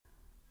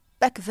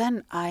Back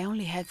then, I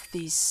only had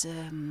this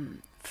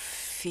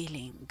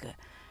feeling.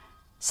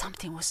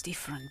 Something was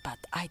different, but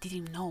I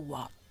didn't know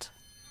what.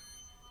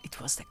 It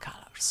was the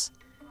colors.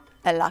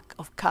 A lack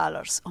of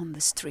colors on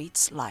the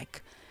streets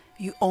like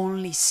you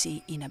only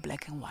see in a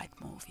black and white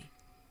movie.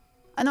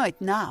 I know it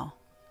now,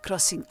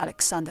 crossing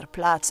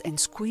Alexanderplatz and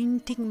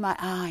squinting my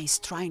eyes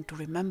trying to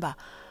remember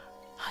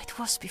how it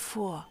was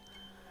before.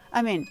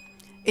 I mean,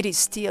 it is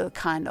still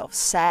kind of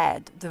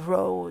sad. The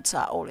roads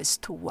are always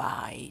too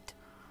wide.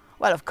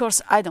 Well, of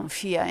course, I don't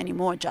fear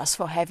anymore just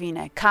for having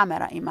a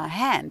camera in my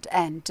hand,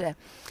 and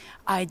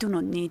I do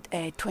not need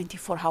a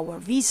 24-hour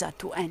visa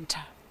to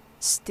enter.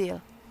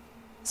 Still,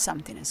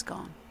 something is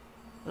gone,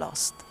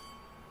 lost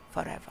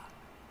forever.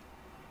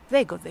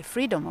 They got their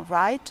freedom, all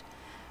right,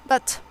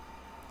 but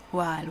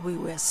while we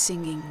were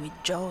singing with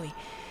joy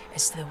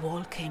as the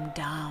wall came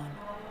down,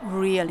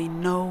 really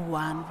no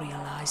one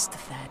realized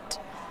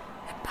that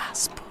a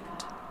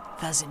passport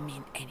doesn't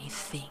mean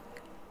anything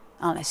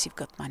unless you've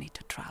got money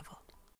to travel.